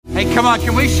Hey, come on,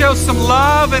 can we show some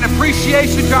love and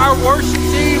appreciation to our worship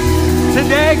team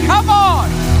today? Come on.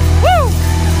 Woo!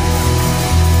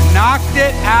 Knocked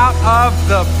it out of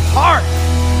the park.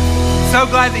 So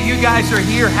glad that you guys are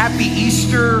here. Happy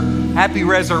Easter, happy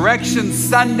Resurrection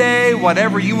Sunday,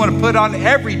 whatever you want to put on.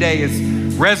 Every day is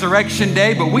Resurrection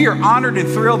Day, but we are honored and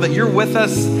thrilled that you're with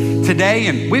us today.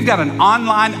 And we've got an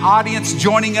online audience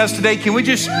joining us today. Can we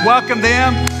just welcome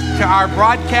them to our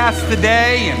broadcast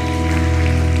today? And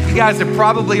you guys have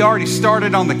probably already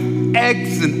started on the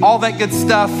eggs and all that good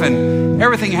stuff and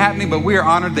everything happening, but we are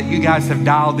honored that you guys have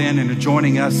dialed in and are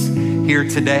joining us here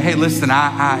today. Hey, listen,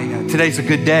 today's a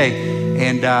good day,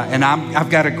 and I've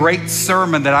got a great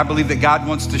sermon that I believe that God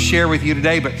wants to share with you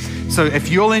today. But so if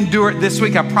you'll endure it this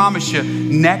week, I promise you,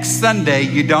 next Sunday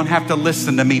you don't have to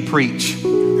listen to me preach.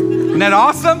 Isn't that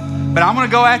awesome? But I'm going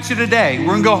to go at you today.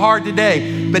 We're going to go hard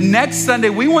today. But next Sunday,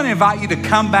 we want to invite you to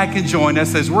come back and join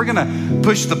us as we're going to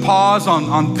push the pause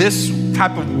on this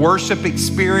type of worship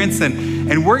experience.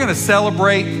 And we're going to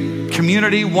celebrate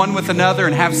community one with another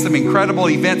and have some incredible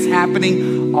events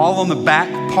happening all on the back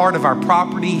part of our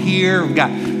property here. We've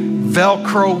got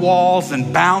Velcro walls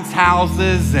and bounce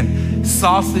houses and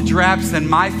sausage wraps. And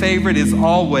my favorite is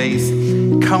always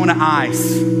Kona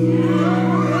Ice.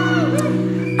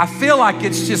 I feel like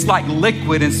it's just like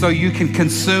liquid, and so you can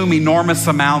consume enormous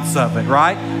amounts of it,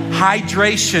 right?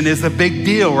 Hydration is a big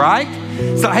deal, right?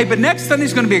 So, hey, but next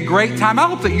Sunday's going to be a great time. I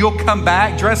hope that you'll come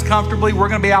back, dress comfortably. We're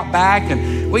going to be out back,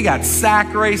 and we got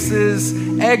sack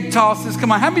races, egg tosses.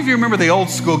 Come on, how many of you remember the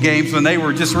old school games when they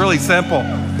were just really simple?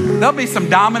 There'll be some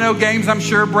domino games, I'm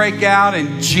sure, break out,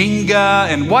 and Jenga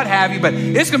and what have you, but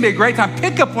it's going to be a great time.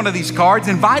 Pick up one of these cards,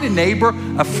 invite a neighbor,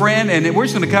 a friend, and we're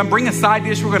just going to come, bring a side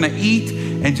dish. We're going to eat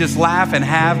and just laugh and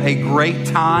have a great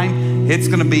time. It's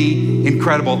going to be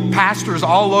incredible. Pastors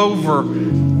all over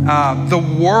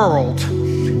the world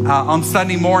on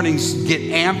Sunday mornings get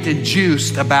amped and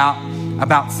juiced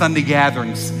about Sunday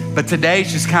gatherings. But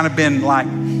today's just kind of been like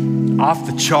off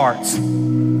the charts.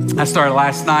 I started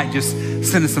last night just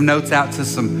sending some notes out to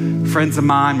some friends of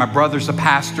mine. My brother's a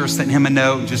pastor, sent him a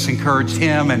note and just encouraged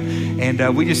him.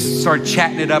 And we just started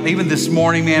chatting it up. Even this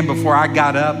morning, man, before I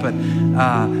got up,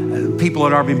 and people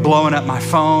had already been blowing up my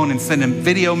phone and sending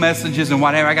video messages and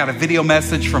whatever. I got a video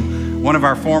message from one of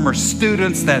our former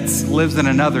students that lives in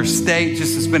another state.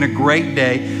 Just it's been a great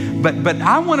day. But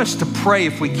I want us to pray,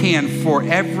 if we can, for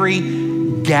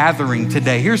every gathering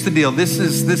today. Here's the deal. This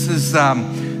is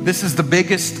the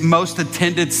biggest, most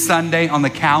attended Sunday on the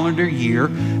calendar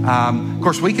year. Of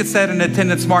course, we could set an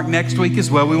attendance mark next week as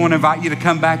well. We want to invite you to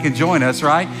come back and join us,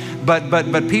 right?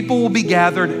 But people will be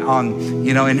gathered on,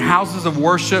 in houses of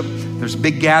worship. There's a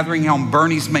big gathering on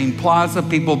Bernie's Main Plaza.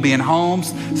 People will be in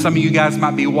homes. Some of you guys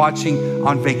might be watching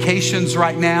on vacations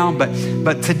right now.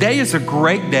 But today is a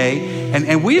great day,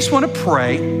 and we just want to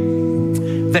pray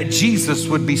that Jesus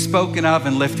would be spoken of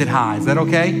and lifted high. Is that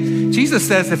okay? Jesus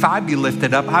says, if I be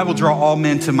lifted up, I will draw all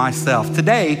men to myself.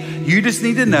 Today, you just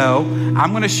need to know,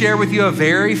 I'm going to share with you a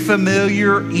very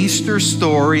familiar Easter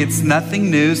story. It's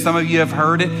nothing new. Some of you have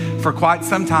heard it for quite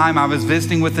some time. I was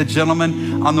visiting with a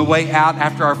gentleman on the way out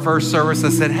after our first service. I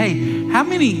said, hey, how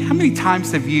many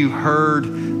times have you heard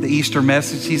the Easter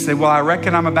message? He said, well, I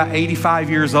reckon I'm about 85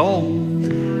 years old.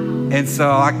 And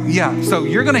so, so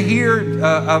you're going to hear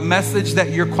a message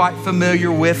that you're quite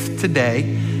familiar with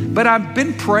today. But I've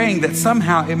been praying that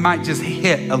somehow it might just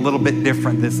hit a little bit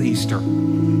different this Easter.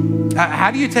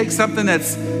 How do you take something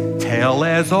that's tale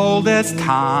as old as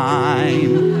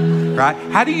time, right?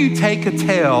 How do you take a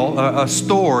tale, a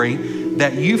story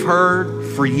that you've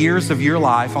heard for years of your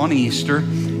life on Easter,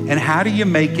 and how do you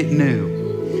make it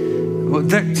new? Well,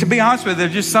 to be honest with you,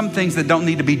 there's just some things that don't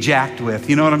need to be jacked with.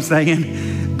 You know what I'm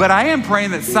saying? But I am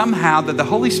praying that somehow that the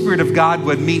Holy Spirit of God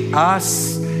would meet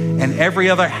us and every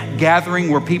other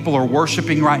gathering where people are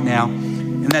worshiping right now,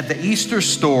 and that the Easter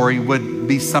story would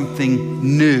be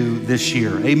something new this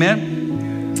year.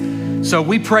 Amen? So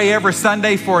we pray every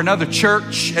Sunday for another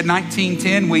church at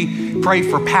 1910. We pray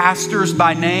for pastors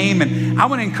by name. And I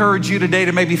want to encourage you today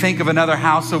to maybe think of another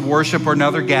house of worship or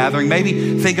another gathering.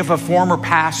 Maybe think of a former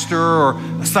pastor or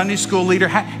a Sunday school leader.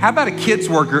 How about a kids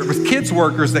worker? It was kids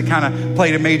workers that kind of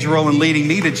played a major role in leading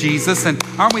me to Jesus. And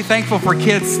aren't we thankful for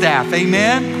kids staff?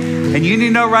 Amen? And you need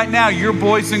to know right now, your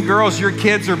boys and girls, your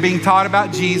kids are being taught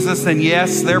about Jesus. And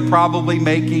yes, they're probably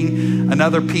making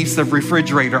another piece of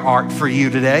refrigerator art for you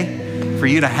today, for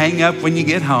you to hang up when you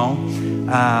get home.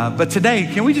 But today,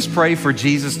 can we just pray for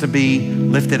Jesus to be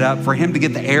lifted up, for him to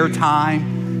get the airtime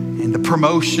and the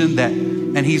promotion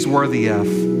and he's worthy of.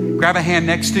 Grab a hand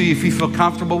next to you if you feel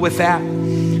comfortable with that.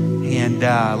 And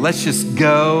let's just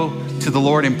go to the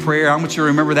Lord in prayer, I want you to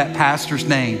remember that pastor's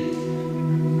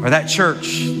name or that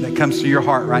church that comes to your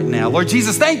heart right now. Lord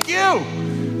Jesus, thank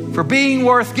you for being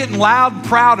worth getting loud and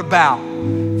proud about,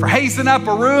 for hazing up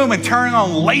a room and turning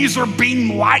on laser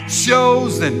beam light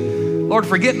shows, and Lord,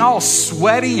 for getting all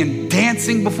sweaty and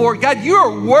dancing before God. You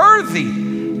are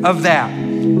worthy of that.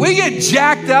 We get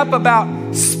jacked up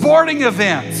about sporting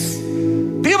events.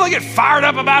 People get fired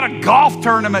up about a golf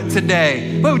tournament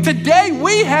today. But today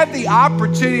we have the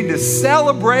opportunity to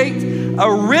celebrate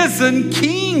a risen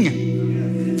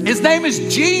King. His name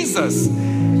is Jesus.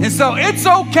 And so it's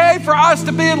okay for us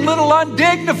to be a little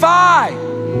undignified.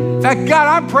 In fact, God,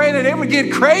 I'm praying that it would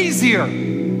get crazier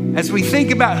as we think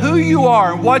about who you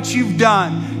are and what you've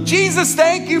done. Jesus,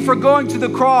 thank you for going to the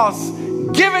cross,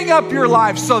 giving up your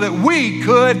life so that we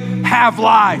could have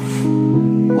life.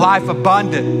 Life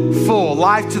abundant, full,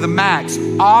 life to the max,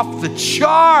 off the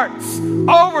charts,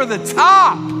 over the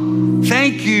top.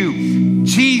 Thank you,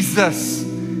 Jesus.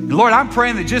 Lord, I'm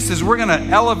praying that just as we're going to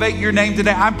elevate your name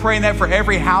today, I'm praying that for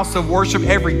every house of worship,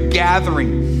 every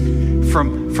gathering,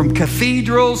 from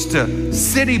cathedrals to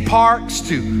city parks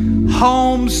to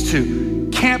homes to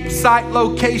campsite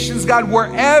locations, God,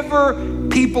 wherever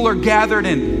people are gathered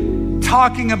and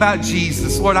talking about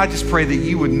Jesus, Lord, I just pray that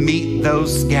you would meet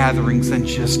those gatherings and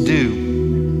just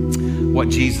do what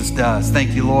Jesus does.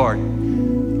 Thank you, Lord.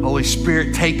 Holy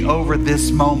Spirit, take over this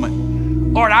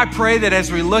moment. Lord, I pray that as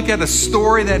we look at a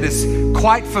story that is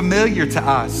quite familiar to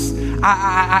us,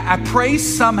 I pray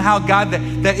somehow, God,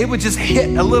 that it would just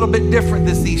hit a little bit different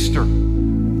this Easter.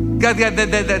 God,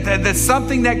 that's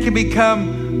something that can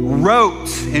become rote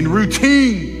and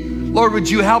routine. Lord, would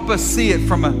you help us see it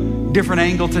from a different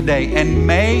angle today, and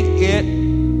may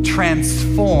it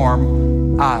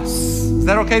transform us. Is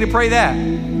that okay to pray that?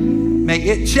 May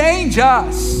it change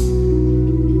us.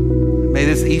 May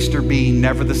this Easter be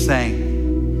never the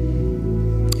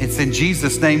same. It's in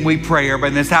Jesus' name we pray.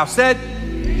 Everybody in this house said,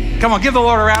 come on, give the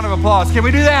Lord a round of applause. Can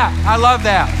we do that? I love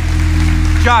that.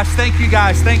 Josh, thank you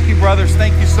guys. Thank you, brothers.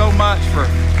 Thank you so much for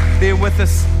being with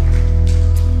us.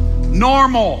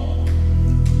 Normal.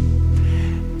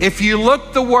 If you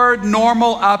look the word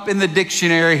normal up in the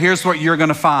dictionary, here's what you're going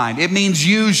to find. It means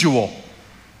usual,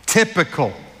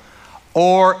 typical,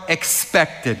 or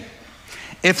expected.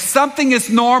 If something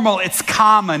is normal, it's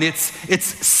common, it's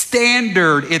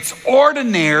standard, it's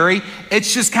ordinary,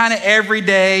 it's just kind of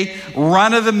everyday,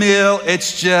 run of the mill,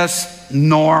 it's just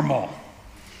normal.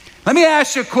 Let me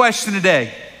ask you a question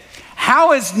today.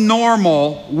 How is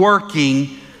normal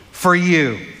working for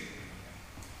you?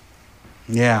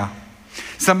 Yeah.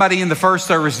 Somebody in the first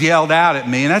service yelled out at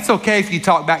me, and that's okay if you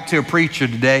talk back to a preacher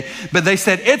today, but they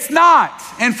said, it's not.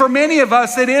 And for many of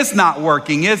us, it is not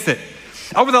working, is it?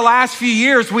 Over the last few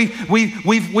years,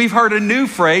 we've heard a new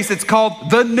phrase. It's called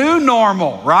the new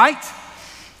normal, right?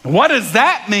 What does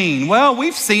that mean? Well,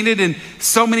 we've seen it in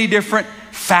so many different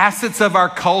facets of our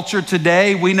culture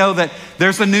today. We know that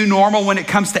there's a new normal when it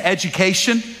comes to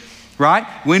education, right?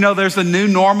 We know there's a new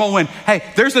normal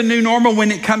there's a new normal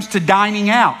when it comes to dining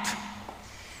out.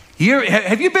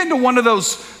 Have you been to one of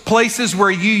those places where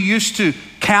you used to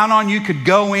count on you could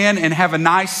go in and have a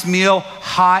nice meal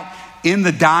hot in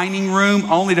the dining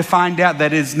room, only to find out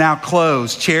that it's now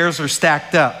closed? Chairs are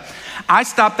stacked up. I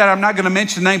stopped at, I'm not going to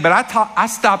mention the name, but I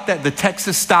stopped at the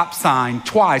Texas stop sign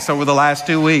twice over the last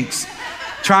 2 weeks,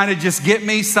 trying to just get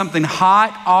me something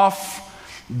hot off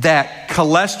that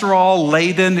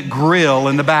cholesterol-laden grill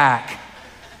in the back.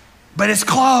 But it's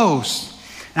closed.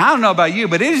 Now, I don't know about you,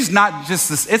 but it is not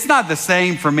it's not the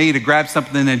same for me to grab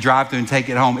something in the drive-thru and take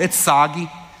it home. It's soggy.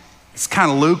 It's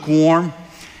kind of lukewarm.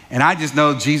 And I just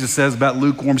know Jesus says about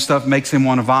lukewarm stuff makes him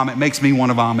want to vomit. Makes me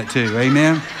want to vomit too.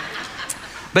 Amen?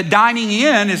 But dining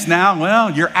in is now, well,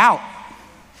 you're out.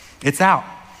 It's out.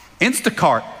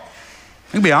 Instacart.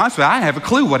 I'm going to be honest with you, I didn't have a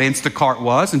clue what Instacart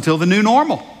was until the new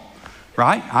normal,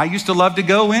 right? I used to love to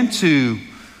go into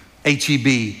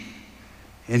H-E-B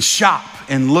and shop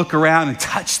and look around and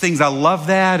touch things. I love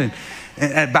that.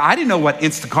 But I didn't know what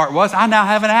Instacart was. I now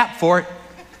have an app for it.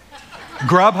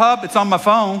 Grubhub, it's on my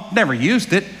phone. Never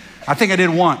used it. I think I did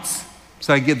once.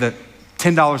 So I get the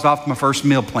 $10 off my first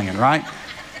meal plan, right?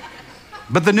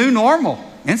 But the new normal,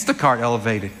 Instacart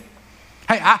elevated.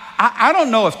 Hey, I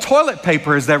don't know if toilet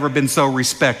paper has ever been so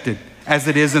respected as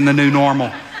it is in the new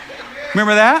normal.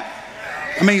 Remember that?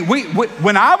 I mean,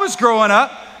 when I was growing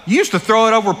up, you used to throw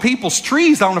it over people's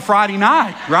trees on a Friday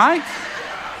night, right?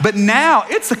 But now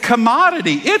it's a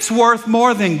commodity. It's worth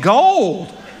more than gold.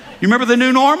 You remember the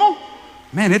new normal?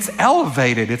 Man, it's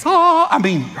elevated.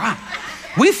 Right.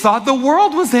 We thought the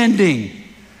world was ending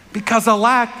because of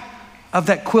lack of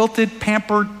that quilted,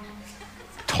 pampered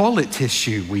toilet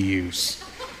tissue we use.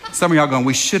 Some of y'all going,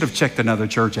 we should have checked another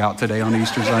church out today on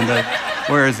Easter Sunday.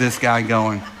 Where is this guy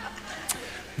going?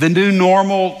 The new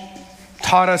normal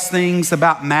taught us things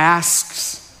about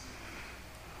masks.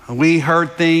 We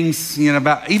heard things,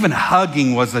 about even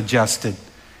hugging was adjusted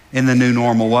in the new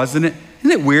normal, wasn't it?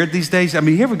 Isn't it weird these days? I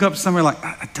mean, you ever go up to somewhere like,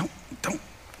 I don't,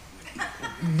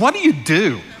 what do you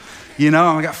do?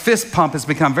 Fist pump has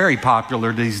become very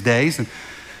popular these days. And,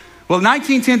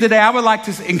 1910 today, I would like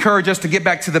to encourage us to get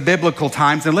back to the biblical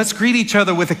times and let's greet each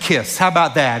other with a kiss. How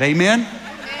about that? Amen?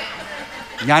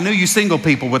 Yeah, I knew you single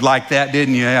people would like that,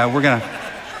 didn't you? Yeah,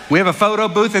 we have a photo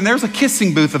booth and there's a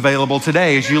kissing booth available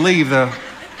today as you leave the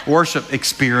worship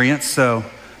experience.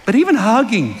 But even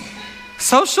hugging,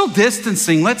 social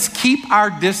distancing, let's keep our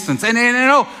distance. And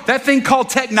that thing called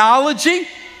technology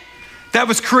that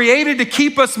was created to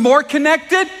keep us more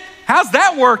connected, how's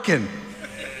that working?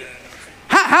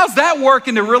 How's that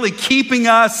working to really keeping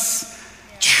us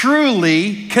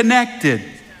truly connected?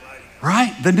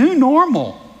 Right? The new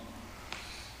normal.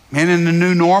 And in the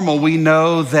new normal, we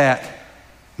know that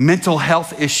mental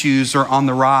health issues are on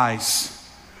the rise.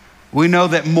 We know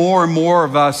that more and more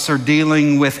of us are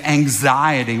dealing with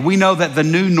anxiety. We know that the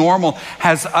new normal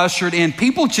has ushered in,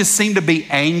 people just seem to be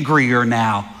angrier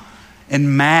now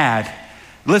and mad.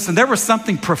 Listen, there was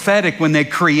something prophetic when they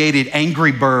created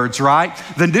Angry Birds, right?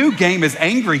 The new game is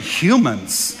Angry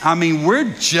Humans. I mean, we're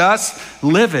just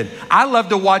livid. I love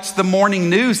to watch the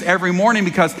morning news every morning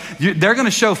because they're going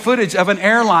to show footage of an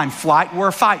airline flight where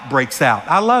a fight breaks out.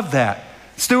 I love that.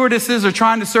 Stewardesses are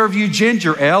trying to serve you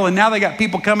ginger ale, and now they got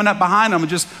people coming up behind them and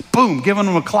just, boom, giving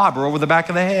them a clobber over the back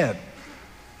of the head.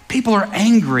 People are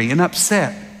angry and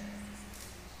upset.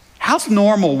 How's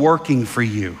normal working for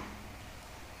you?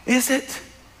 Is it?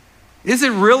 Is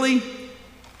it really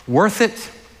worth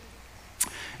it?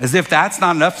 As if that's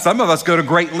not enough, some of us go to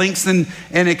great lengths and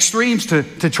extremes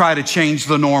to try to change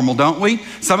the normal, don't we?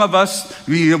 Some of us,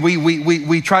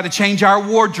 we try to change our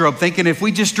wardrobe thinking if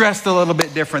we just dressed a little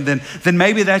bit different, then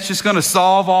maybe that's just gonna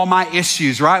solve all my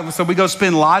issues, right? So we go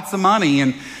spend lots of money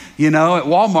and, at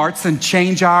Walmart's and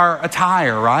change our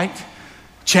attire, right?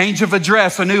 Change of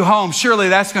address, a new home, surely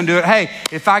that's gonna do it. Hey,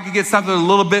 if I could get something a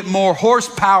little bit more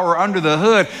horsepower under the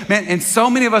hood, man, and so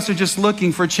many of us are just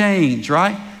looking for change,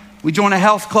 right? We join a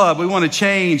health club, we wanna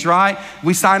change, right?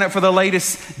 We sign up for the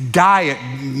latest diet,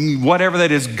 whatever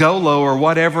that is, Golo or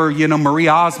whatever, Marie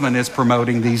Osmond is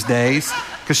promoting these days,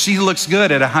 because she looks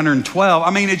good at 112. I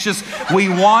mean, it's just, we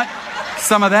want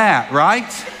some of that, right?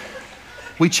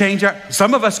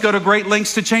 Some of us go to great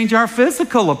lengths to change our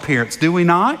physical appearance, do we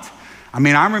not? I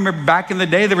mean, I remember back in the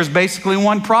day, there was basically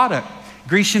one product,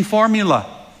 Grecian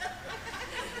Formula.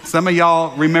 Some of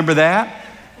y'all remember that?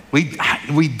 We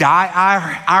dye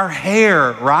our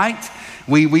hair, right?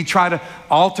 We try to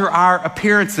alter our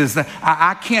appearances.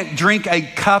 I can't drink a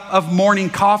cup of morning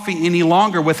coffee any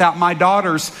longer without my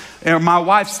daughters or my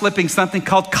wife slipping something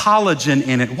called collagen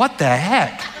in it. What the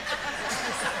heck?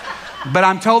 But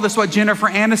I'm told that's what Jennifer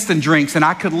Aniston drinks, and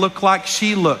I could look like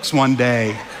she looks one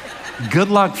day. Good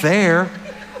luck there,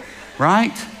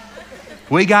 right?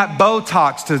 We got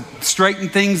Botox to straighten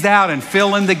things out and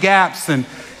fill in the gaps and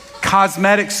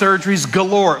cosmetic surgeries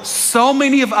galore. So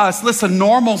many of us, listen,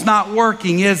 normal's not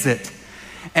working, is it?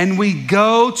 And we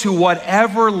go to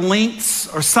whatever lengths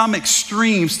or some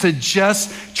extremes to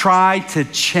just try to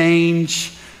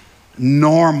change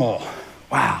normal.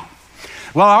 Wow.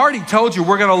 Well, I already told you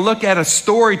we're going to look at a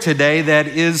story today that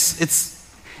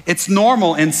it's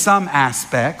normal in some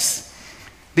aspects.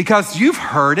 Because you've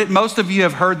heard it. Most of you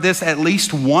have heard this at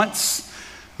least once.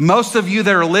 Most of you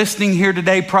that are listening here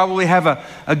today probably have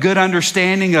a good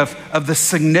understanding of the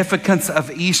significance of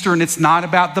Easter, and it's not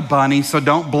about the bunny, so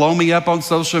don't blow me up on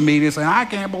social media saying, I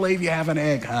can't believe you have an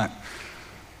egg hunt.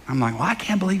 I'm like, well, I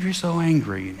can't believe you're so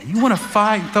angry. You want to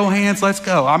fight, throw hands, let's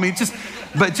go. I mean,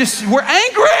 we're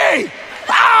angry.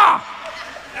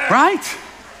 Right?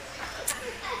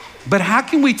 But how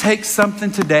can we take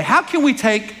something today? How can we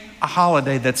take a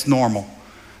holiday that's normal?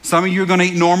 Some of you are going to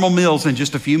eat normal meals in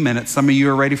just a few minutes. Some of you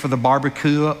are ready for the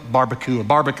barbacoa.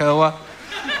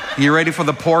 You're ready for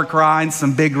the pork rinds,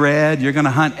 some Big Red. You're going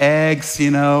to hunt eggs,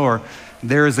 or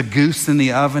there is a goose in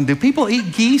the oven. Do people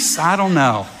eat geese? I don't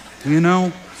know,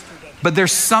 But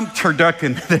there's some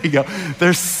turducken. There you go.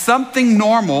 There's something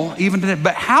normal even today.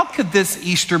 But how could this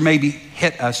Easter maybe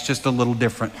hit us just a little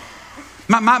different?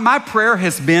 My prayer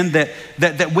has been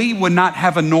that we would not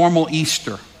have a normal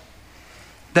Easter.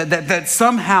 That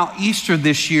somehow Easter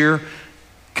this year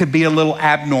could be a little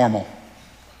abnormal.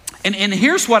 And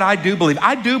here's what I do believe.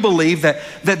 I do believe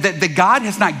that God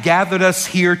has not gathered us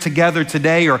here together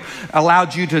today or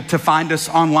allowed you to find us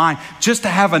online just to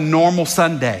have a normal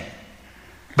Sunday.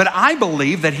 But I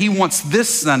believe that he wants this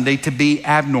Sunday to be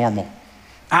abnormal.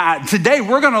 Today,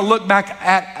 we're going to look back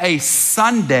at a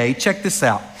Sunday, check this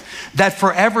out, that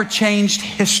forever changed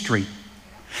history.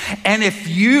 And if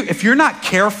you're not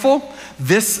careful,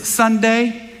 this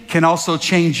Sunday can also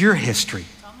change your history.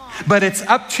 But it's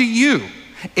up to you.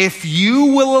 If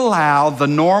you will allow the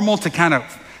normal to kind of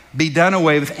be done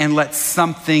away with and let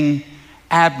something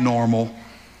abnormal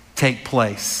take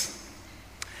place.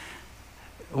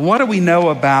 What do we know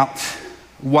about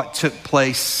what took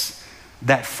place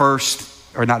that first,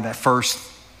 or not that first?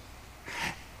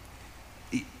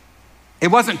 It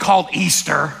wasn't called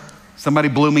Easter. Somebody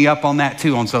blew me up on that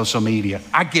too on social media.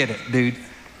 I get it, dude.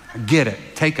 I get it.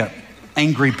 Take a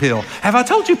angry pill. Have I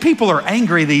told you people are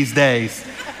angry these days?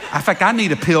 In fact, I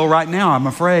need a pill right now, I'm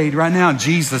afraid, right now in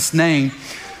Jesus' name.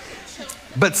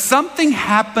 But something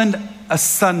happened a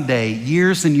Sunday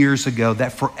years and years ago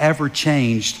that forever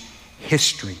changed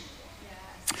history.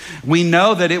 We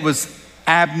know that it was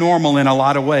abnormal in a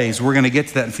lot of ways. We're going to get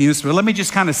to that in a few minutes, but let me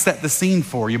just kind of set the scene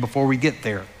for you before we get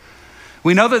there.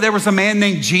 We know that there was a man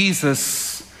named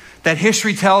Jesus that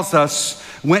history tells us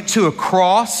went to a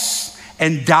cross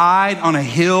and died on a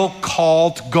hill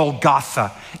called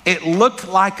Golgotha. It looked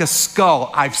like a skull.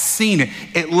 I've seen it.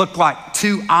 It looked like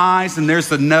two eyes, and there's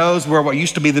the nose where what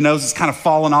used to be the nose is kind of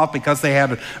fallen off because they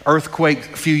had an earthquake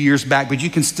a few years back, but you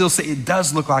can still see it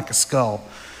does look like a skull.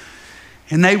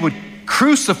 And they would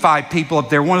crucify people up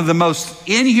there, one of the most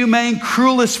inhumane,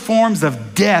 cruelest forms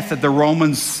of death that the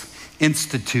Romans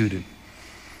instituted.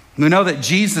 We know that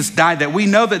Jesus died, that we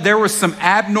know that there were some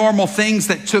abnormal things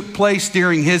that took place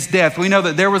during his death. We know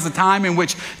that there was a time in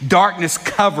which darkness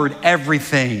covered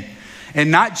everything.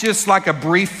 And not just like a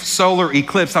brief solar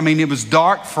eclipse. I mean, it was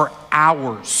dark for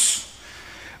hours.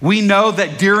 We know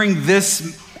that during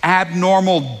this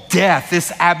abnormal death,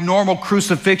 this abnormal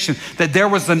crucifixion, that there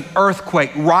was an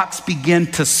earthquake. Rocks began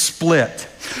to split.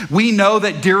 We know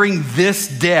that during this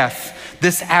death,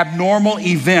 this abnormal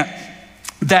event,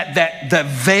 that the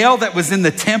veil that was in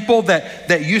the temple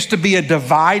that used to be a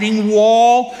dividing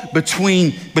wall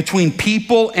between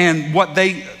people and what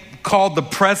they called the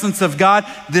presence of God,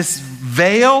 this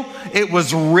veil, it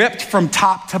was ripped from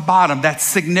top to bottom. That's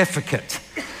significant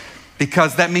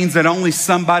because that means that only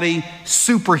somebody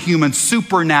superhuman,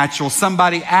 supernatural,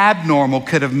 somebody abnormal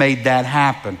could have made that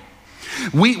happen.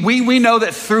 We know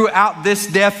that throughout this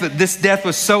death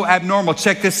was so abnormal.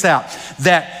 Check this out,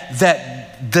 that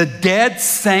the dead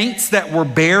saints that were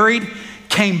buried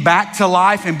came back to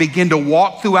life and began to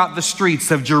walk throughout the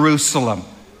streets of Jerusalem.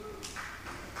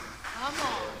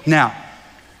 Now,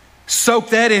 soak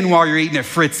that in while you're eating at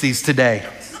Fritzy's today.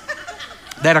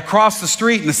 That across the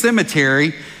street in the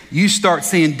cemetery, you start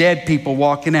seeing dead people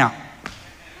walking out.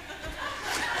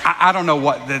 I don't know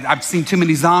what, I've seen too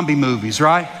many zombie movies,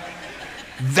 right?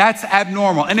 That's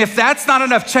abnormal. And if that's not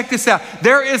enough, check this out.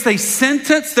 There is a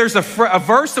sentence, there's a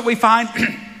verse that we find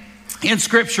in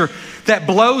Scripture that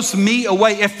blows me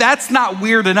away. If that's not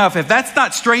weird enough, if that's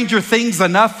not Stranger Things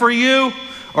enough for you,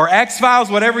 or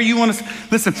X-Files, whatever you want to,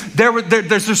 listen,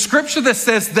 there's a scripture that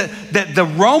says that the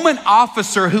Roman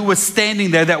officer who was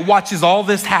standing there that watches all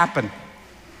this happen,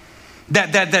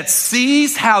 that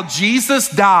sees how Jesus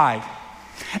died.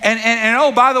 And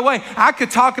oh, by the way, I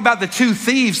could talk about the two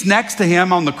thieves next to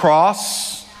him on the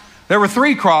cross. There were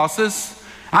 3 crosses.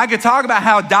 I could talk about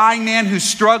how a dying man who's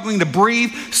struggling to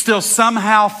breathe still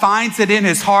somehow finds it in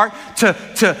his heart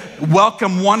to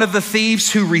welcome one of the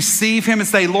thieves who receive him and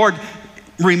say, Lord,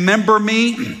 remember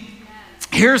me.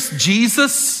 Here's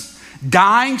Jesus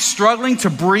dying, struggling to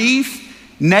breathe,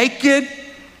 naked,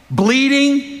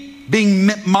 bleeding, being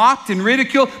mocked and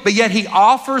ridiculed, but yet he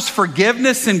offers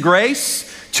forgiveness and grace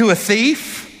to a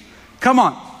thief. Come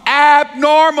on,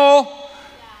 abnormal.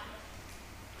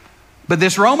 But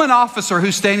this Roman officer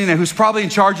who's standing there, who's probably in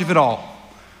charge of it all,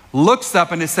 looks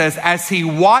up and it says, as he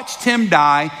watched him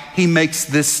die, he makes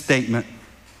this statement.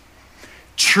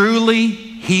 Truly,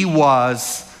 he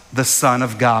was the Son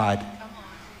of God.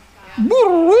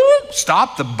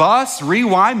 Stop the bus,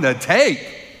 rewind the tape.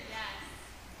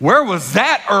 Where was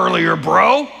that earlier,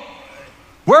 bro?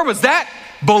 Where was that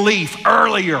belief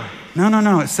earlier?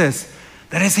 No. It says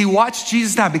that as he watched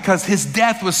Jesus die, because his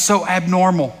death was so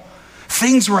abnormal,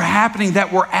 things were happening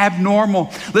that were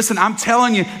abnormal. Listen, I'm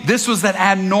telling you, this was that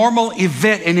abnormal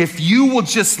event. And if you will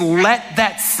just let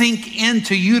that sink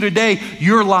into you today,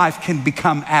 your life can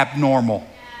become abnormal.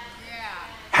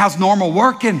 How's normal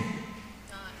working?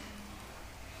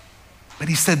 But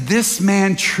he said, this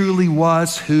man truly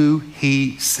was who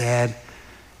he said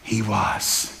he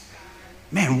was.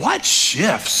 Man, what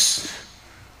shifts?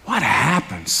 What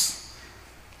happens?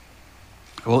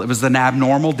 Well, it was an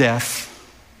abnormal death.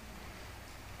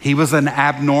 He was an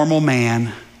abnormal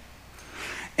man.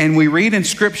 And we read in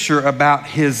Scripture about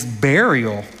his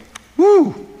burial.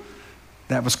 Woo!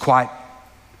 That was quite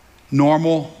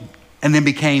normal and then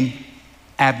became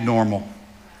abnormal.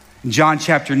 In John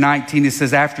chapter 19, it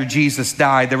says, after Jesus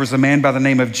died, there was a man by the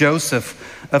name of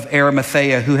Joseph of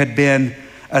Arimathea who had been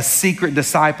a secret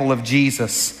disciple of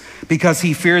Jesus because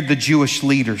he feared the Jewish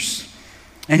leaders.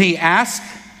 And he asked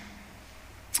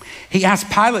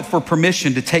Pilate for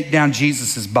permission to take down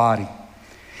Jesus' body.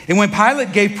 And when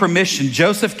Pilate gave permission,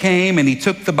 Joseph came and he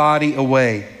took the body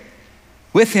away.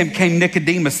 With him came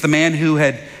Nicodemus, the man who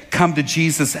had come to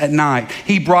Jesus at night.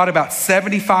 He brought about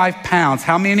 75 pounds.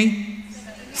 How many?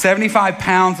 75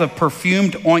 pounds of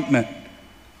perfumed ointment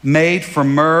made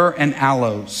from myrrh and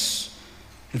aloes.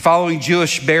 And following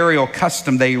Jewish burial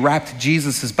custom, they wrapped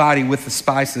Jesus' body with the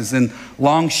spices in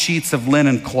long sheets of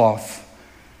linen cloth.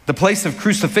 The place of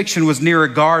crucifixion was near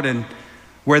a garden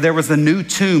where there was a new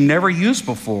tomb never used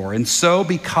before. And so,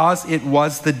 because it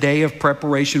was the day of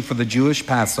preparation for the Jewish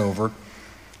Passover,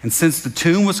 and since the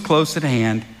tomb was close at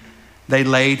hand, they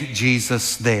laid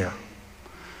Jesus there.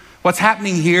 What's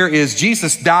happening here is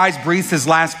Jesus dies, breathes his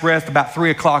last breath about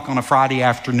 3 o'clock on a Friday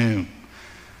afternoon.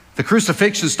 The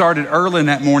crucifixion started early in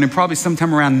that morning, probably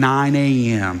sometime around 9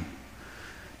 a.m.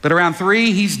 But around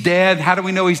 3, he's dead. How do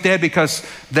we know he's dead? Because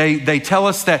they tell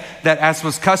us that as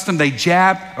was custom, they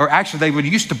they would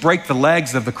used to break the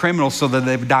legs of the criminals so that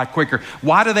they would die quicker.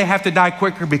 Why do they have to die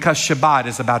quicker? Because Shabbat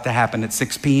is about to happen at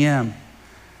 6 p.m.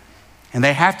 And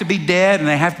they have to be dead and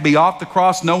they have to be off the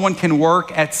cross. No one can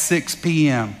work at 6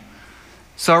 p.m.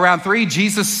 So around 3,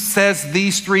 Jesus says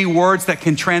these 3 words that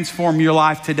can transform your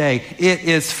life today. It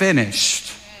is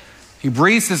finished. He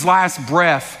breathes his last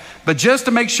breath. But just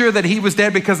to make sure that he was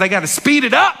dead, because they got to speed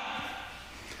it up,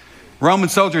 Roman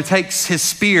soldier takes his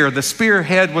spear. The spear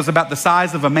head was about the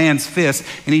size of a man's fist,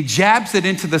 and he jabs it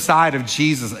into the side of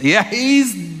Jesus. Yeah,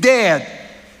 he's dead.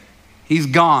 He's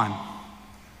gone.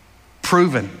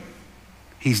 Proven.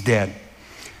 He's dead.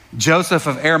 Joseph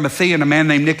of Arimathea and a man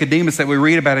named Nicodemus that we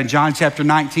read about in John chapter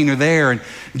 19 are there. And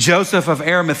Joseph of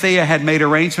Arimathea had made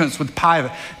arrangements with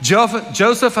Pilate.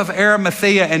 Joseph of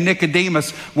Arimathea and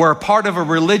Nicodemus were a part of a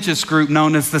religious group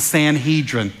known as the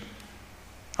Sanhedrin.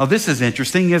 Oh, this is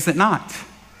interesting, is it not?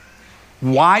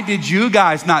 Why did you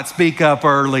guys not speak up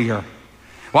earlier?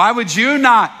 Why would you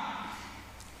not?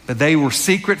 But they were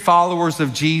secret followers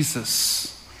of Jesus.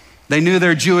 They knew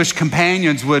their Jewish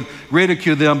companions would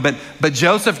ridicule them, but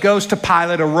Joseph goes to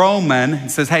Pilate, a Roman, and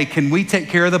says, hey, can we take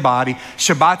care of the body?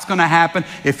 Shabbat's gonna happen.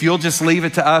 If you'll just leave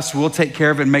it to us, we'll take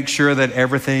care of it and make sure that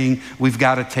everything, we've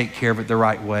gotta take care of it the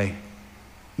right way.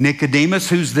 Nicodemus,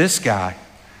 who's this guy?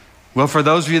 Well, for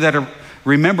those of you that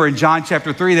remember in John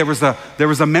chapter 3, there was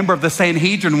a member of the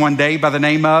Sanhedrin one day by the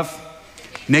name of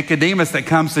Nicodemus that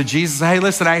comes to Jesus. Hey,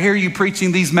 listen, I hear you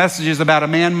preaching these messages about a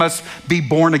man must be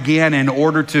born again in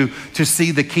order to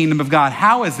see the kingdom of God.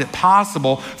 How is it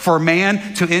possible for a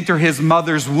man to enter his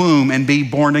mother's womb and be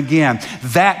born again?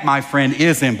 That, my friend,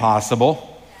 is impossible.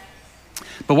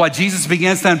 But what Jesus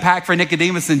begins to unpack for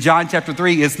Nicodemus in John chapter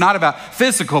 3 is not about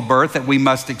physical birth that we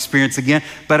must experience again,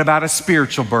 but about a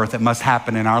spiritual birth that must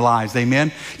happen in our lives.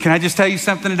 Amen? Can I just tell you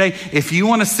something today? If you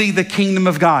want to see the kingdom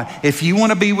of God, if you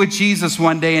want to be with Jesus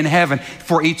one day in heaven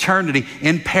for eternity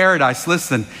in paradise,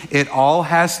 listen, it all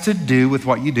has to do with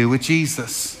what you do with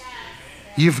Jesus.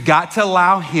 You've got to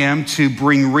allow him to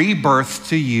bring rebirth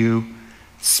to you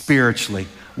spiritually.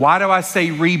 Why do I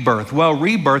say rebirth? Well,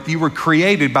 rebirth, you were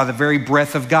created by the very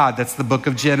breath of God. That's the book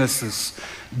of Genesis.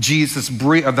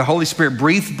 The Holy Spirit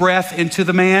breathed breath into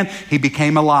the man. He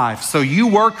became alive. So you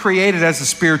were created as a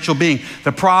spiritual being.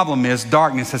 The problem is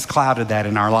darkness has clouded that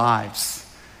in our lives.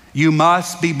 You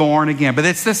must be born again. But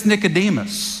it's this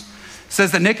Nicodemus. It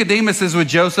says that Nicodemus is with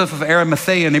Joseph of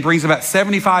Arimathea, and he brings about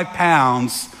 75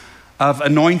 pounds of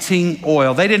anointing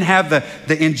oil. They didn't have the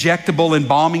injectable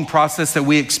embalming process that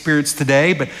we experience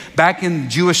today, but back in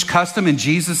Jewish custom in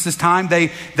Jesus' time,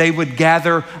 they would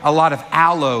gather a lot of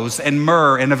aloes and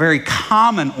myrrh, and a very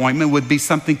common ointment would be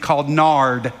something called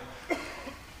nard.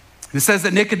 It says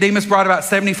that Nicodemus brought about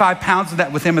 75 pounds of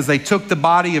that with him as they took the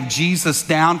body of Jesus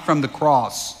down from the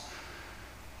cross.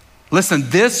 Listen,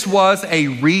 this was a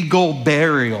regal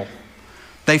burial.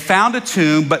 They found a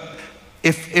tomb, but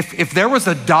if there was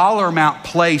a dollar amount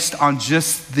placed on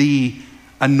just the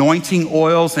anointing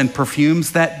oils and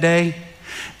perfumes that day,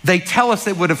 They tell us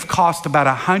it would have cost about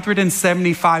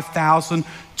 $175,000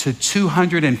 to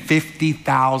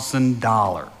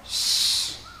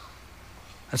 $250,000.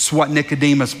 That's what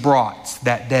Nicodemus brought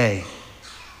that day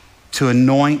to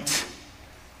anoint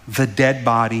the dead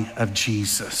body of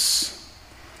Jesus.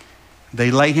 They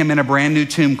lay him in a brand new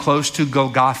tomb close to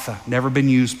Golgotha, never been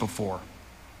used before.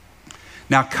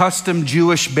 Now, custom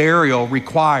Jewish burial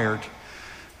required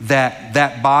that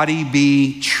that body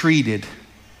be treated.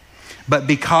 But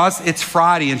because it's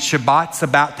Friday and Shabbat's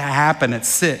about to happen at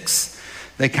 6,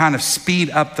 they kind of speed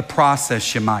up the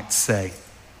process, you might say.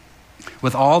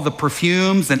 With all the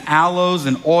perfumes and aloes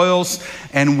and oils,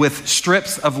 and with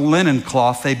strips of linen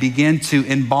cloth, they begin to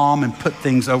embalm and put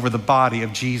things over the body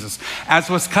of Jesus. As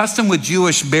was custom with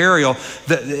Jewish burial,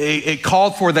 it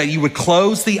called for that you would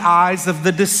close the eyes of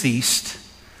the deceased,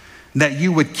 that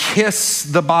you would kiss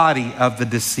the body of the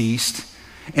deceased,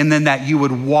 and then that you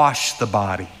would wash the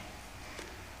body.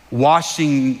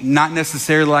 Washing, not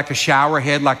necessarily like a shower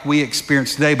head like we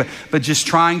experience today, but just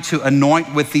trying to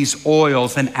anoint with these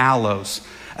oils and aloes.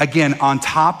 Again, on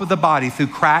top of the body, through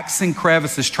cracks and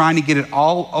crevices, trying to get it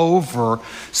all over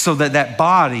so that that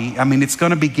body, it's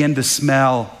going to begin to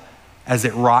smell as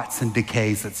it rots and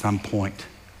decays at some point.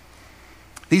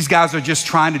 These guys are just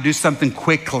trying to do something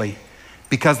quickly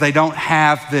because they don't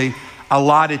have the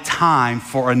allotted time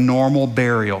for a normal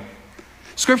burial.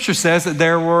 Scripture says that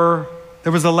there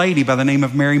was a lady by the name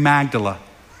of Mary Magdalene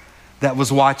that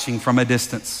was watching from a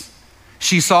distance.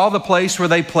 She saw the place where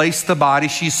they placed the body.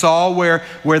 She saw where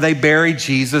they buried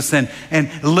Jesus. And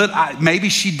maybe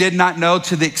she did not know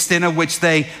to the extent of which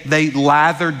they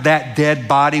lathered that dead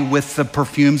body with the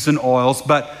perfumes and oils.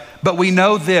 But we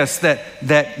know this,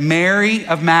 that Mary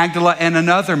of Magdala and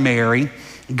another Mary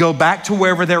go back to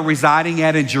wherever they're residing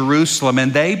at in Jerusalem,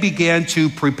 and they began to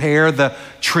prepare the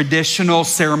traditional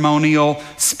ceremonial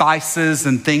spices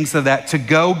and things of that to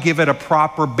go give it a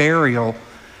proper burial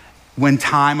when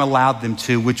time allowed them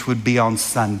to, which would be on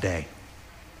Sunday.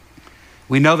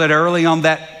 We know that early on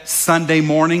that Sunday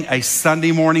morning, a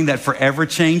Sunday morning that forever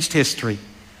changed history,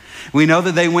 we know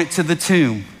that they went to the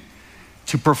tomb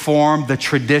to perform the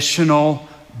traditional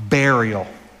burial.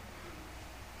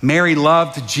 Mary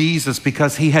loved Jesus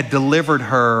because he had delivered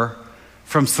her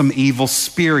from some evil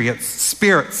spirits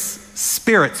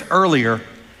earlier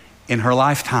in her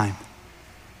lifetime.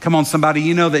 Come on, somebody,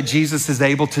 you know that Jesus is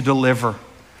able to deliver.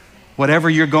 Whatever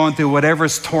you're going through, whatever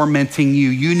is tormenting you,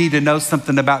 you need to know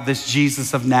something about this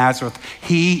Jesus of Nazareth.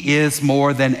 He is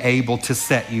more than able to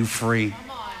set you free. Come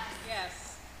on.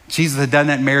 Yes. Jesus had done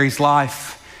that in Mary's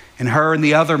life. And her and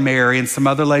the other Mary and some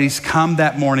other ladies come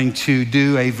that morning to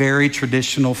do a very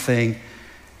traditional thing.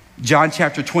 John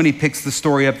chapter 20 picks the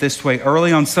story up this way.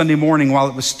 Early on Sunday morning, while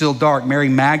it was still dark, Mary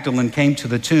Magdalene came to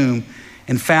the tomb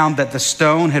and found that the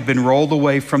stone had been rolled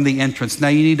away from the entrance. Now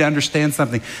you need to understand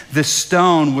something. This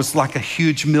stone was like a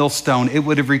huge millstone. It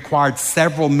would have required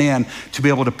several men to be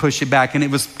able to push it back. And it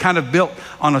was kind of built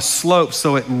on a slope,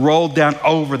 so it rolled down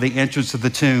over the entrance of the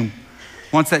tomb.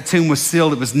 Once that tomb was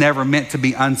sealed, it was never meant to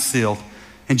be unsealed.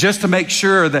 And just to make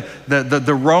sure that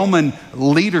the Roman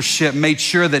leadership made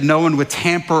sure that no one would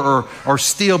tamper or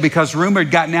steal, because rumor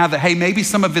had gotten out that, hey, maybe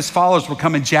some of his followers will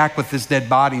come and jack with this dead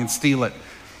body and steal it.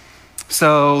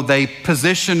 So they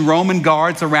positioned Roman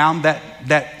guards around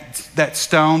that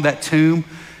stone, that tomb.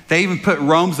 They even put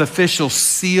Rome's official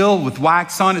seal with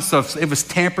wax on it, so if it was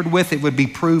tampered with, it would be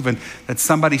proven that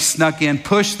somebody snuck in,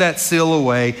 pushed that seal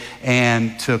away,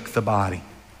 and took the body.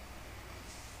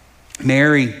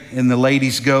 Mary and the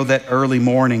ladies go that early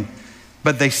morning,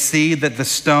 but they see that the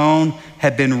stone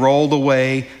had been rolled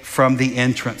away from the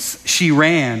entrance. She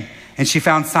ran, and she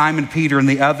found Simon Peter and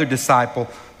the other disciple,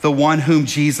 the one whom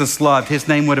Jesus loved. His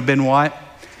name would have been what?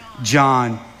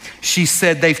 John. She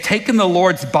said, they've taken the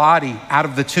Lord's body out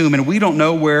of the tomb, and we don't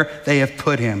know where they have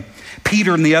put him.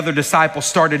 Peter and the other disciple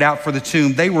started out for the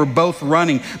tomb. They were both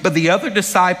running, but the other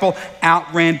disciple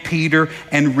outran Peter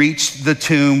and reached the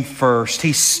tomb first.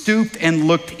 He stooped and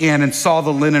looked in and saw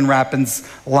the linen wrappings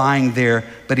lying there,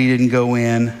 but he didn't go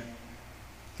in.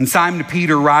 And Simon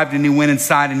Peter arrived and he went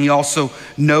inside, and he also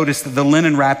noticed that the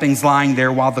linen wrappings lying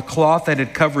there, while the cloth that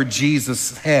had covered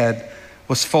Jesus' head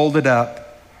was folded up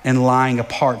and lying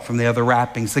apart from the other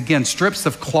wrappings. Again, strips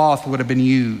of cloth would have been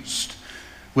used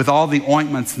with all the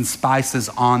ointments and spices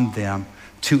on them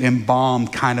to embalm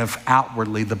kind of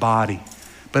outwardly the body.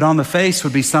 But on the face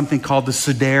would be something called the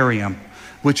sudarium,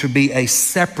 which would be a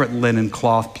separate linen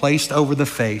cloth placed over the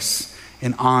face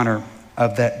in honor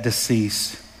of that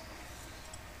deceased.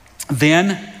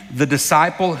 Then the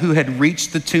disciple who had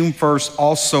reached the tomb first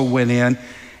also went in,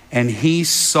 and he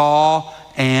saw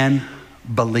and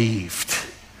believed.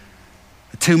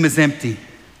 tomb is empty.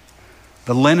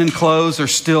 The linen clothes are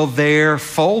still there,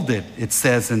 folded, it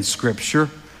says in Scripture,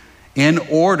 in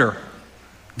order.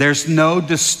 There's no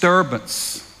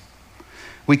disturbance.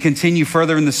 We continue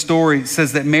further in the story. It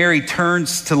says that Mary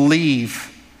turns to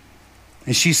leave,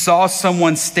 and she saw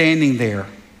someone standing there.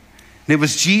 And it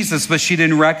was Jesus, but she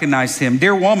didn't recognize him.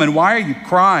 "Dear woman, why are you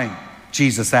crying?"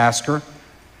 Jesus asked her.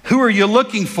 "Who are you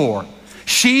looking for?"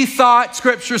 She thought,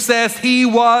 Scripture says, he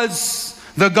was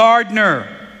the gardener.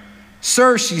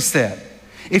 "Sir," she said,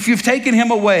 "if you've taken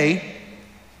him away,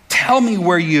 tell me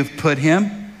where you've put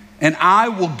him, and I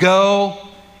will go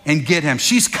and get him."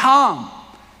 She's come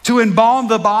to embalm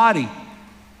the body,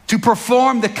 to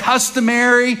perform the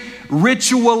customary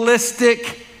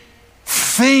ritualistic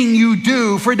thing you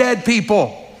do for dead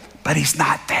people. But he's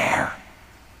not there.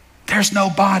 There's no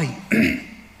body.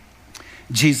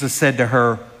 Jesus said to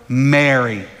her,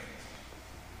 "Mary."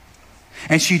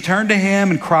 And she turned to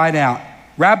him and cried out,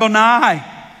 "Rabboni,"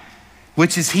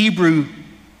 which is Hebrew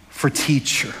for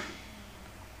teacher.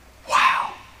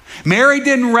 Wow. Mary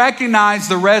didn't recognize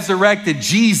the resurrected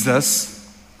Jesus,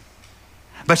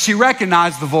 but she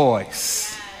recognized the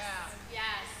voice. Yes.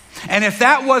 And if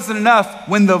that wasn't enough,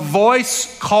 when the voice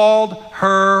called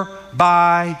her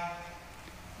by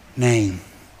name.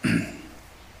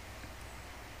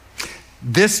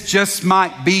 This just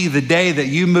might be the day that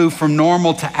you move from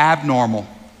normal to abnormal,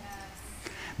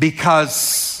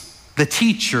 because the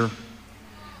teacher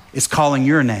is calling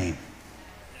your name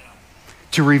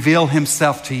to reveal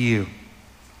himself to you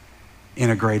in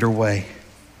a greater way.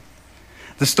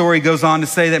 The story goes on to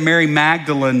say that Mary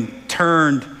Magdalene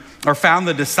found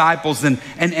the disciples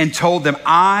and told them,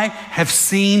 "I have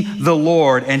seen the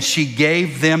Lord." And she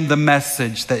gave them the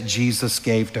message that Jesus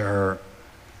gave to her.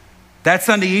 That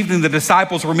Sunday evening, the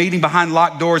disciples were meeting behind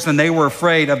locked doors, and they were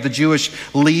afraid of the Jewish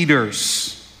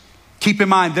leaders. Keep in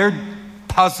mind, they're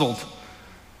puzzled.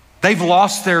 They've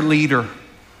lost their leader.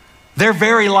 Their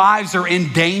very lives are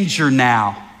in danger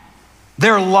now.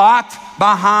 They're locked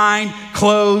behind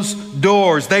closed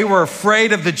doors. They were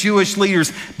afraid of the Jewish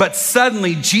leaders, but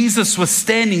suddenly Jesus was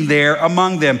standing there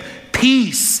among them.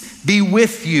 "Peace be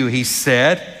with you," he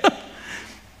said.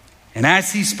 And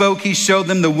as he spoke, he showed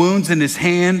them the wounds in his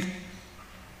hand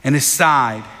and his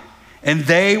side. And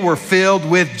they were filled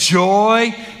with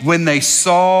joy when they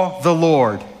saw the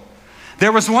Lord.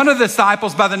 There was one of the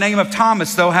disciples by the name of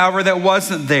Thomas, though, however, that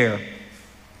wasn't there.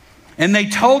 And they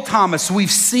told Thomas,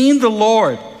 "We've seen the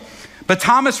Lord." But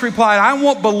Thomas replied, "I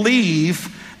won't believe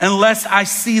unless I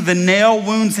see the nail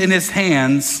wounds in his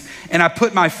hands, and I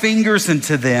put my fingers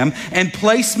into them and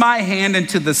place my hand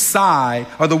into the side,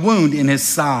 or the wound in his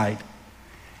side."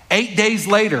 8 days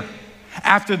later,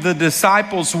 after the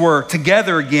disciples were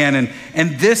together again,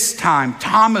 and this time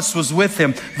Thomas was with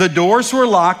him, the doors were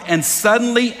locked, and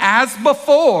suddenly, as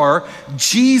before,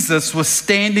 Jesus was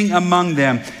standing among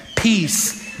them.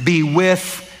 "Peace be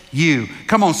with you."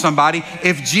 Come on, somebody.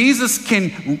 If Jesus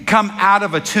can come out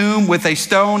of a tomb with a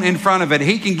stone in front of it,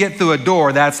 he can get through a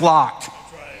door that's locked.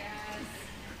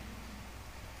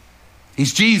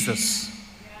 He's Jesus.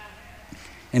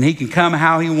 And he can come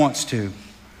how he wants to.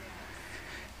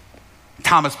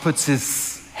 Thomas puts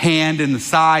his hand in the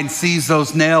side and sees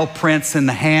those nail prints in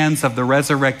the hands of the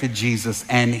resurrected Jesus,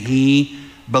 and he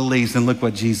believes. And look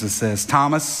what Jesus says.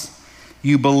 "Thomas,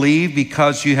 you believe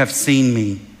because you have seen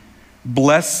me.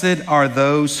 Blessed are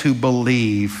those who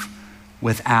believe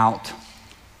without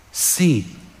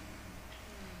seeing."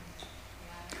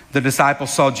 The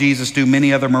disciples saw Jesus do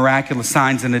many other miraculous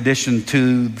signs in addition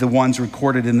to the ones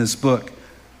recorded in this book.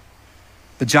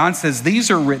 But John says, "These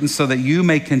are written so that you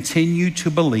may continue to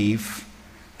believe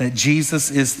that Jesus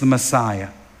is the Messiah,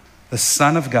 the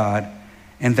Son of God,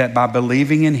 and that by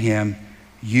believing in him,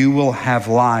 you will have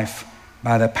life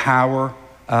by the power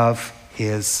of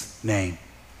his name."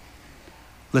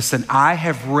 Listen, I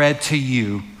have read to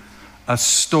you a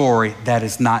story that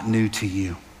is not new to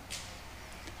you.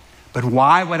 But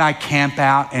why would I camp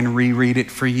out and reread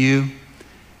it for you?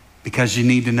 Because you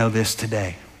need to know this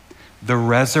today. The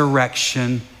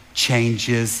resurrection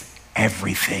changes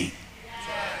everything.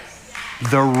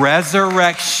 The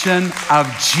resurrection of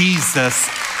Jesus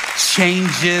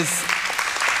changes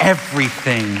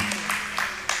everything.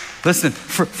 Listen,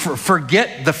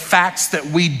 forget the facts that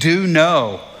we do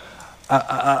know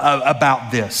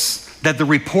about this, that the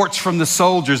reports from the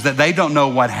soldiers that they don't know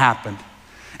what happened.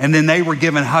 And then they were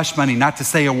given hush money not to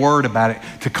say a word about it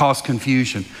to cause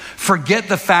confusion. Forget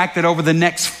the fact that over the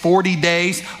next 40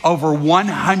 days, over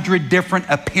 100 different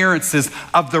appearances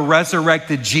of the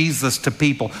resurrected Jesus to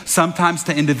people, sometimes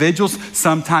to individuals,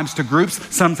 sometimes to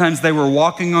groups, sometimes they were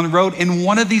walking on the road. In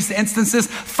one of these instances,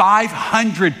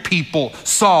 500 people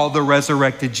saw the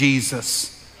resurrected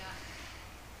Jesus.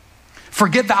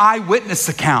 Forget the eyewitness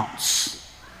accounts.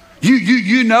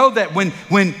 You know that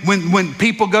when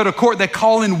people go to court, they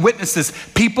call in witnesses,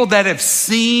 people that have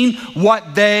seen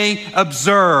what they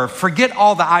observe. Forget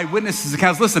all the eyewitnesses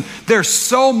accounts. Listen, there's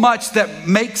so much that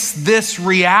makes this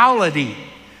reality,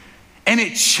 and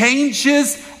it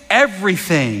changes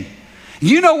everything.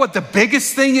 You know what the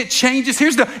biggest thing it changes?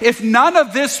 If none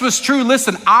of this was true,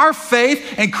 listen, our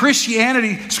faith and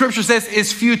Christianity, Scripture says,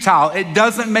 is futile. It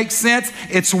doesn't make sense.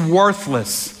 It's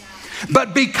worthless.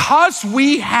 But because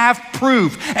we have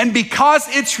proof, and because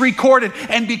it's recorded,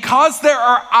 and because there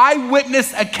are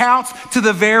eyewitness accounts to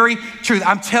the very truth,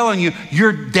 I'm telling you,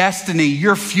 your destiny,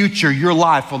 your future, your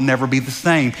life will never be the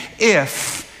same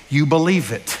if you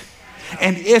believe it.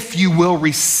 And if you will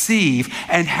receive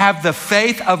and have the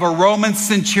faith of a Roman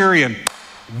centurion.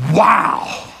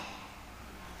 Wow.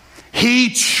 He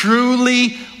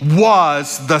truly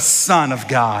was the Son of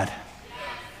God.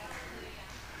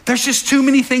 There's just too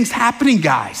many things happening,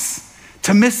 guys,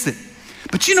 to miss it.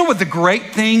 But you know what the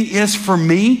great thing is for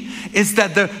me? Is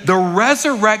that the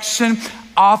resurrection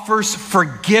offers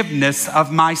forgiveness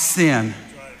of my sin.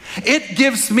 It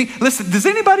gives me, listen, does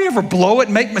anybody ever blow it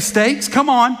and make mistakes? Come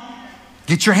on.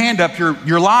 Get your hand up.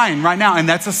 You're lying right now, and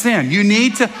that's a sin. You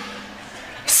need to.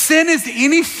 Sin is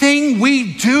anything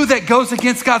we do that goes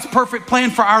against God's perfect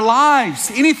plan for our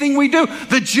lives. Anything we do.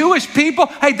 The Jewish people,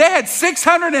 hey, they had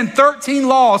 613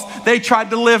 laws they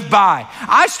tried to live by.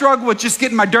 I struggle with just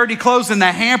getting my dirty clothes in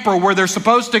the hamper where they're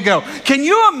supposed to go. Can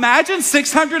you imagine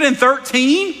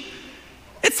 613?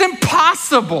 It's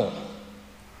impossible.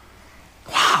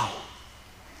 Wow.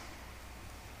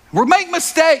 We make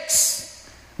mistakes.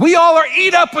 We all are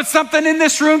eat up with something in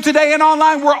this room today and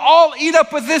online. We're all eat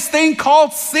up with this thing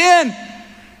called sin.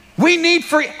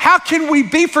 How can we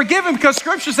be forgiven? Because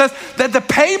Scripture says that the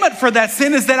payment for that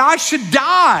sin is that I should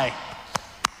die.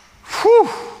 Whew.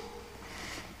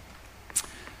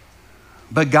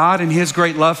 But God, in His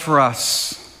great love for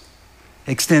us,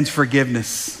 extends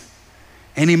forgiveness.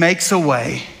 And He makes a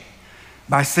way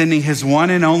by sending His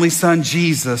one and only Son,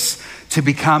 Jesus, to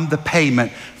become the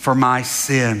payment for my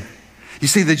sin. You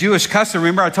see, the Jewish custom,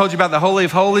 remember I told you about the Holy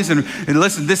of Holies? And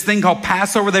listen, this thing called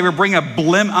Passover, they would bring a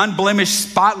unblemished,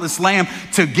 spotless lamb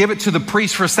to give it to the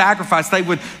priest for sacrifice. They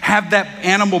would have that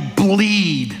animal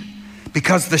bleed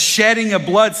because the shedding of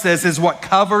blood, says, is what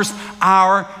covers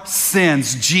our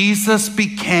sins. Jesus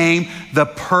became the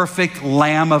perfect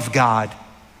Lamb of God.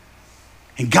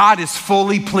 And God is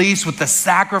fully pleased with the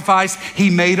sacrifice He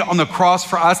made on the cross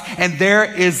for us. And there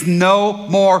is no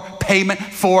more payment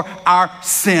for our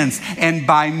sins. And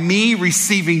by me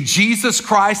receiving Jesus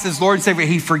Christ as Lord and Savior,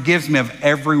 He forgives me of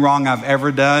every wrong I've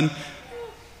ever done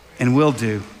and will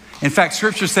do. In fact,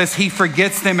 Scripture says He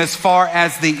forgets them as far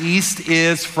as the east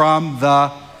is from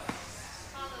the...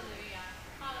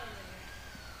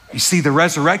 You see, the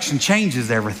resurrection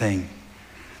changes everything.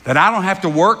 That I don't have to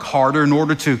work harder in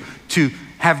order to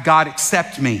have God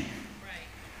accept me.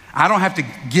 I don't have to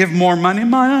give more money.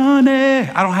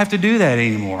 I don't have to do that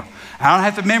anymore. I don't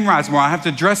have to memorize more. I have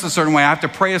to dress a certain way. I have to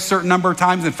pray a certain number of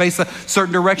times and face a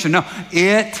certain direction. No,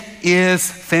 it is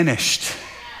finished.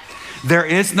 There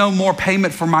is no more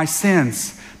payment for my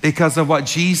sins because of what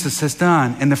Jesus has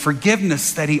done and the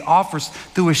forgiveness that He offers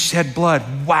through His shed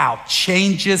blood. Wow,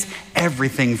 changes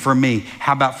everything for me.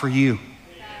 How about for you?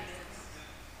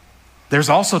 There's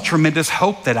also tremendous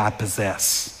hope that I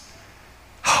possess.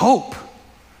 Hope.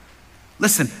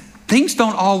 Listen, things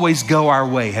don't always go our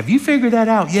way. Have you figured that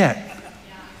out yet?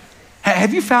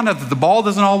 Have you found out that the ball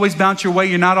doesn't always bounce your way?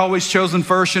 You're not always chosen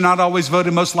first. You're not always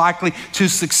voted most likely to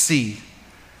succeed.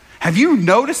 Have you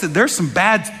noticed that there's some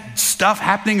bad stuff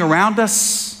happening around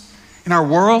us in our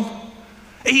world?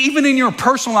 Even in your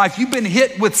personal life, you've been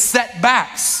hit with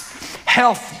setbacks,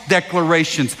 health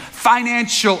declarations,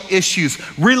 financial issues,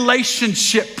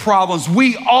 relationship problems.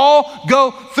 We all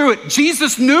go through it.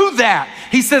 Jesus knew that.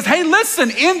 He says, hey,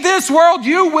 listen, in this world,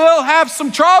 you will have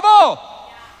some trouble.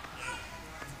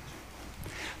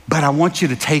 But I want you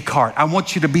to take heart. I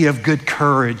want you to be of good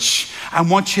courage. I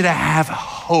want you to have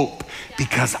hope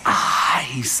because I,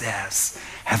 He says,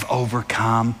 have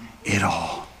overcome it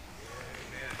all.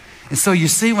 And so you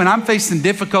see, when I'm facing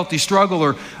difficulty,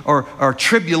 struggle, or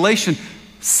tribulation,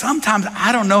 sometimes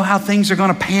I don't know how things are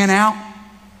going to pan out.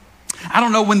 I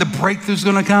don't know when the breakthrough's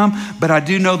gonna come, but I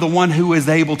do know the one who is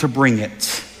able to bring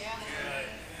it.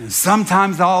 And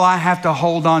sometimes all I have to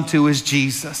hold on to is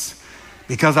Jesus,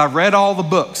 because I've read all the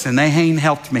books and they ain't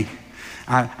helped me.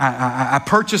 I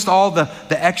purchased all the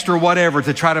extra whatever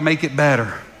to try to make it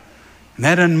better, and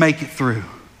that doesn't make it through.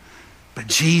 But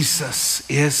Jesus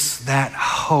is that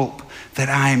hope that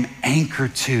I am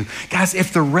anchored to. Guys,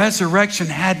 if the resurrection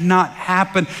had not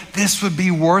happened, this would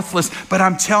be worthless. But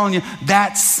I'm telling you,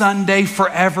 that Sunday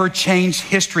forever changed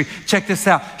history. Check this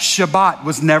out. Shabbat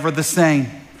was never the same.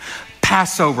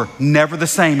 Passover, never the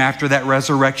same after that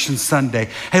resurrection Sunday.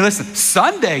 Hey, listen,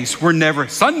 Sundays weren't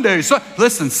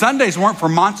for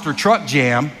Monster Truck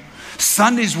Jam.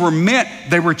 Sundays were meant,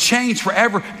 they were changed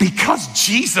forever because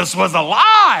Jesus was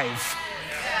alive.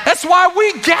 That's why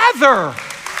we gather.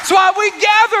 That's why we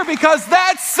gather, because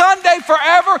that Sunday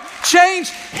forever changed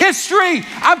history.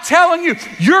 I'm telling you,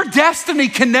 your destiny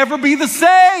can never be the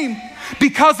same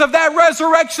because of that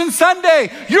resurrection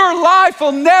Sunday. Your life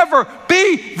will never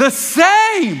be the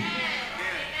same.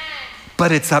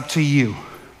 But it's up to you.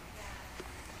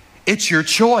 It's your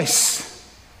choice.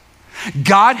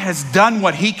 God has done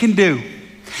what he can do.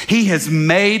 He has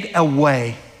made a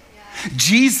way.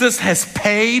 Jesus has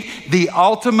paid the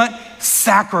ultimate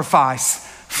sacrifice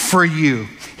for you.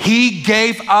 He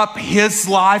gave up his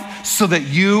life so that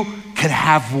you could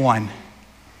have one.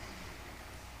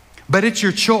 But it's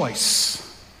your choice.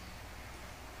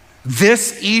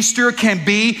 This Easter can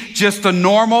be just a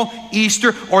normal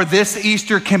Easter, or this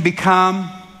Easter can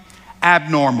become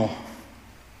abnormal.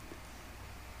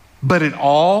 But it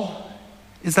all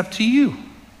is up to you.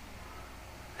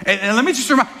 And let me just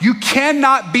remind you,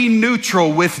 cannot be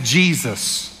neutral with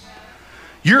Jesus.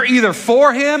 You're either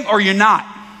for him or you're not.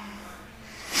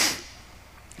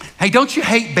 Hey, don't you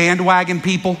hate bandwagon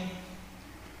people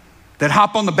that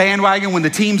hop on the bandwagon when the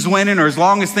team's winning or as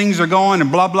long as things are going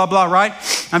and blah, blah, blah, right?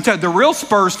 I'm telling you, the real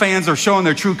Spurs fans are showing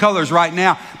their true colors right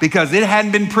now, because it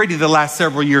hadn't been pretty the last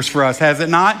several years for us, has it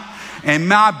not? And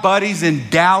my buddies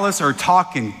in Dallas are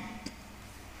talking,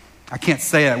 I can't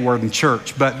say that word in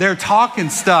church, but they're talking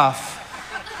stuff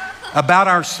about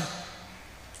our,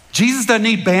 Jesus doesn't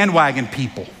need bandwagon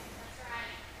people.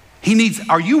 He needs,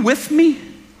 are you with me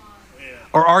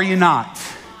or are you not?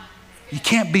 You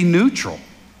can't be neutral.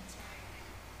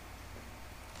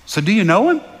 So do you know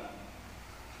him?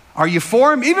 Are you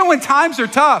for him? Even when times are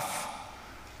tough.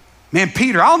 Man,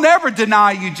 Peter, I'll never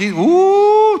deny you, Jesus.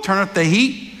 Ooh, turn up the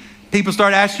heat. People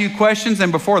start asking you questions,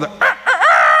 and before the,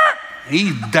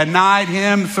 he denied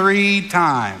him 3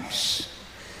 times.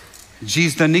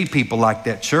 Jesus doesn't need people like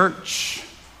that, church.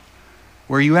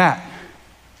 Where are you at?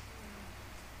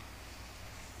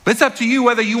 But it's up to you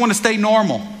whether you want to stay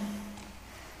normal.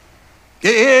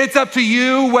 It's up to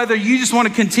you whether you just want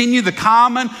to continue the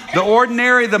common, the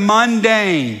ordinary, the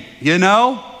mundane, you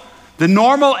know? The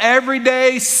normal,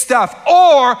 everyday stuff.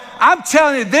 Or, I'm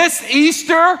telling you, this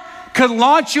Easter could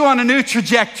launch you on a new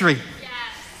trajectory.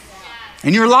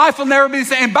 And your life will never be the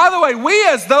same. And by the way, we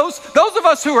as those of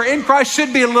us who are in Christ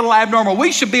should be a little abnormal.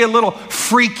 We should be a little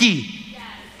freaky.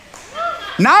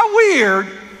 Not weird,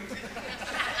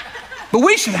 but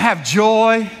we should have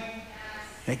joy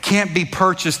that can't be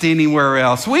purchased anywhere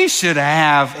else. We should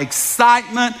have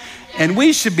excitement, and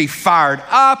we should be fired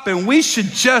up, and we should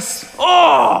just,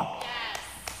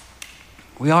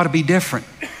 we ought to be different.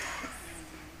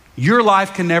 Your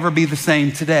life can never be the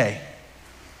same today.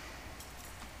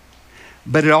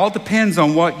 But it all depends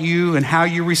on what you and how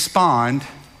you respond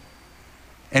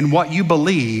and what you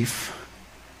believe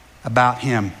about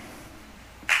him.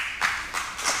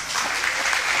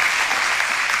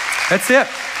 That's it.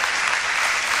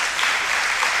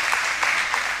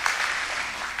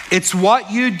 It's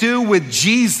what you do with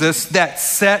Jesus that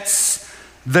sets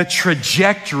the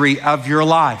trajectory of your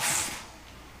life.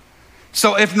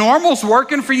 So if normal's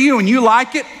working for you and you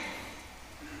like it,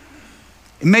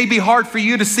 it may be hard for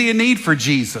you to see a need for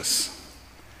Jesus.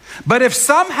 But if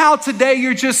somehow today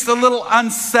you're just a little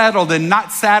unsettled and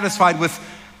not satisfied with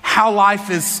how life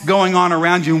is going on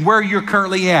around you and where you're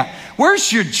currently at,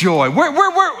 where's your joy?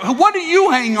 What do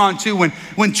you hang on to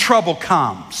when trouble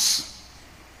comes?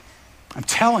 I'm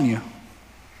telling you,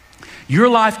 your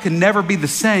life can never be the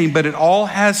same, but it all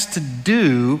has to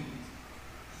do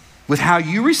with how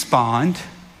you respond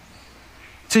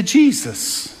to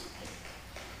Jesus.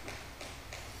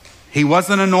 He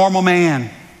wasn't a normal man.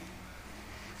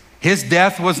 His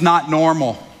death was not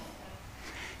normal.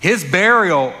 His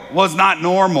burial was not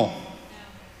normal.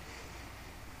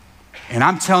 And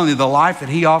I'm telling you, the life that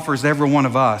he offers every one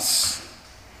of us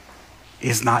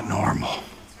is not normal.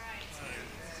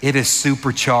 It is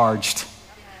supercharged.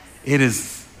 It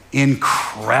is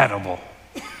incredible.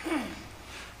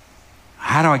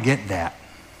 How do I get that?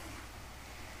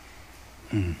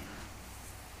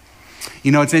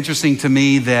 You know, it's interesting to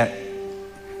me that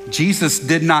Jesus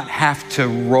did not have to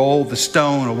roll the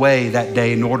stone away that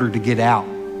day in order to get out.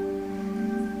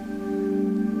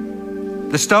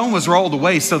 The stone was rolled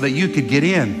away so that you could get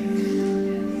in.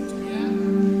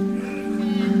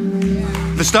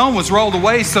 The stone was rolled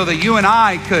away so that you and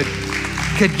I could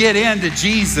get into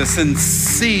Jesus and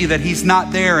see that he's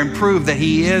not there and prove that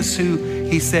he is who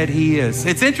he said he is.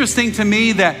 It's interesting to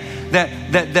me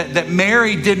that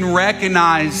Mary didn't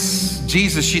recognize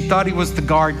Jesus. She thought he was the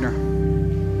gardener.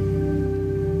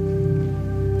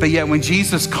 But yet when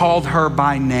Jesus called her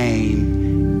by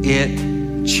name,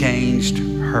 it changed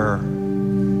her.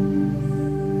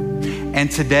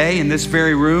 And today in this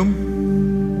very room,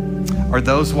 or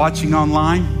those watching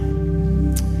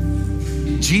online,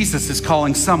 Jesus is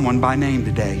calling someone by name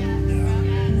today.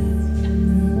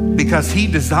 Because he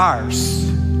desires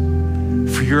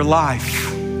for your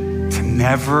life to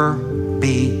never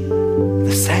be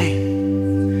the same.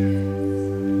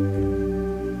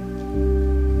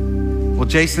 Well,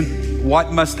 Jason,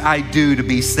 what must I do to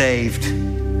be saved?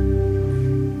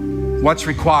 What's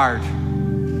required?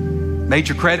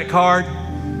 Major credit card?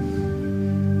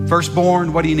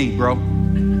 Firstborn? What do you need, bro?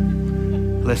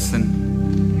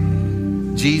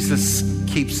 Listen, Jesus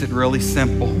keeps it really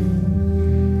simple.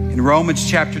 In Romans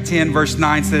chapter 10, verse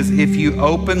 9 says, if you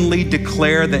openly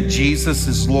declare that Jesus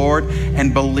is Lord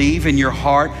and believe in your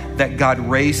heart that God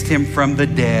raised him from the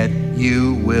dead,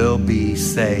 you will be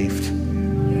saved.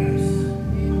 Yes.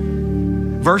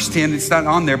 Verse 10, it's not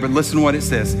on there, but listen to what it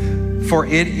says. For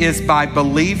it is by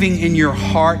believing in your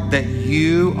heart that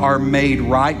you are made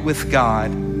right with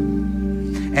God,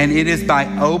 and it is by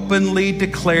openly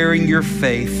declaring your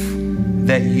faith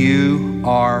that you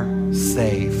are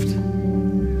saved.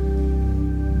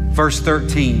 Verse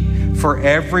 13, for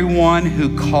everyone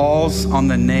who calls on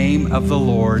the name of the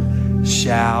Lord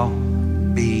shall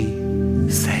be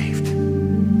saved.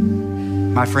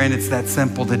 My friend, it's that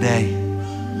simple today.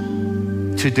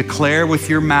 To declare with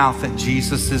your mouth that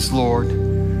Jesus is Lord,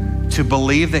 to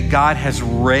believe that God has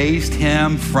raised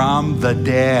him from the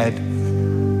dead,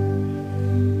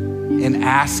 and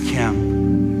ask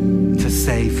him to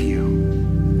save you.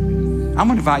 I'm going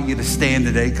to invite you to stand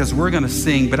today because we're going to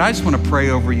sing, but I just want to pray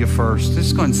over you first.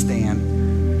 Just go and stand.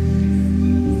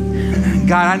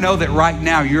 God, I know that right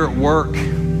now you're at work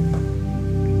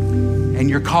and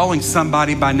you're calling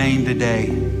somebody by name today.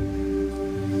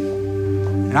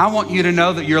 And I want you to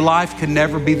know that your life can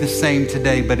never be the same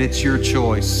today, but it's your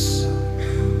choice.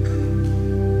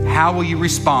 How will you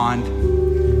respond?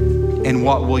 And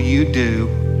what will you do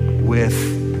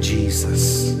with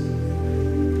Jesus?